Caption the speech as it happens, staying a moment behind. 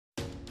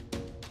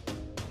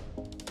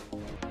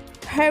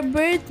Her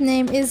birth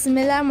name is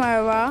Mila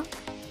Marwah.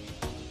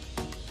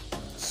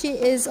 She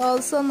is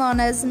also known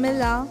as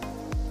Mila.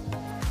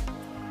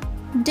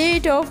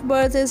 Date of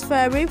birth is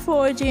February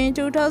 14,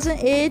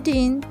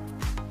 2018.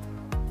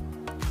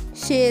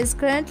 She is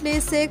currently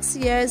 6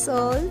 years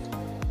old.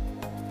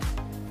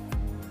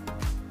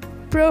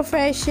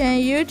 Profession: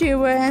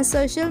 YouTuber and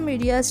social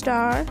media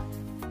star.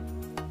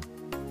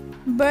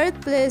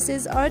 Birthplace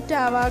is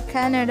Ottawa,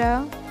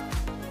 Canada.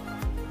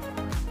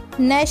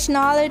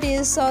 Nationality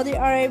is Saudi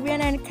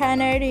Arabian and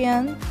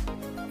Canadian.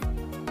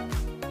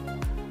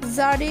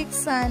 Zodiac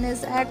sign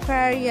is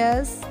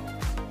Aquarius.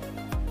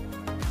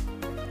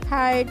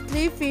 Height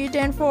 3 feet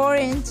and 4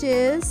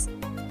 inches.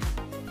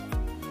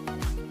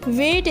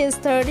 Weight is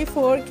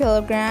 34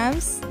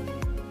 kilograms.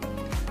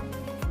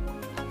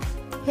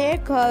 Hair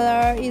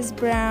color is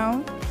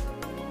brown.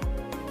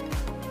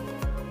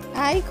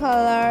 Eye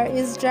color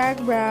is dark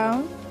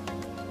brown.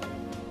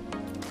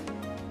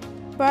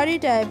 Body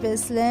type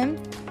is slim.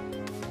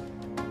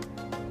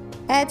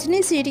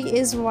 Ethnicity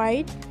is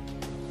white.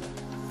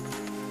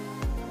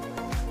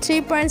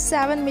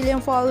 3.7 million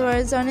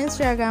followers on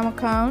Instagram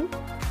account.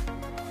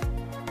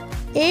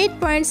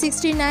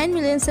 8.69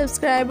 million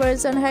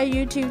subscribers on her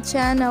YouTube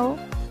channel.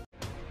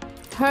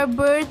 Her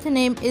birth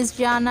name is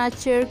Yana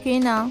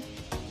Chirkina.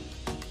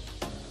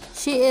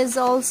 She is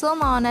also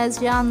known as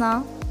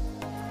Yana.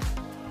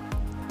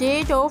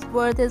 Date of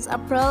birth is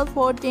April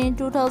 14,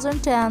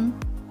 2010.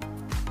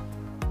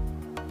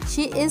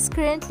 She is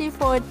currently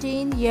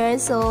 14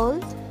 years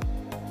old.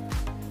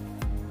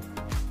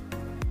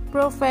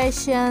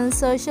 Profession: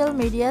 social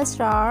media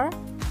star.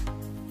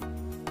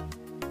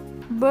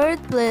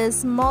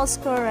 Birthplace: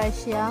 Moscow,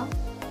 Russia.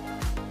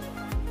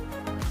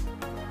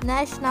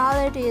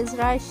 Nationality is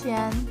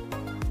Russian.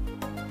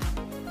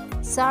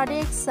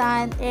 Zodiac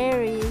sign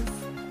Aries.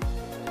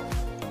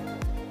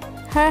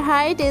 Her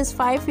height is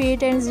 5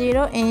 feet and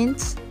 0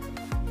 inch.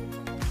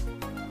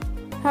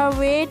 Her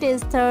weight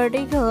is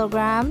 30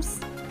 kilograms.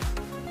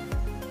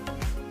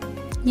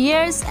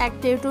 Years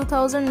active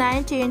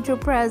 2019 to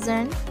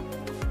present.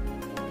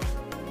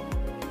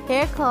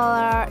 Hair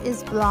color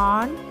is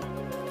blonde.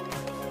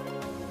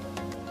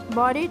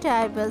 Body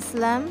type is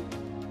slim.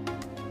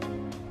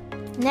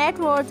 Net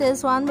worth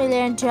is $1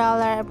 million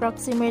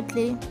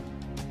approximately.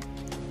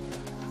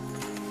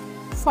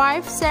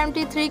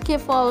 573k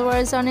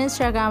followers on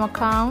Instagram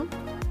account.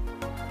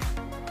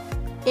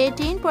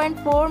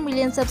 18.4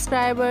 million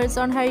subscribers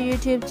on her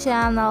YouTube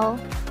channel.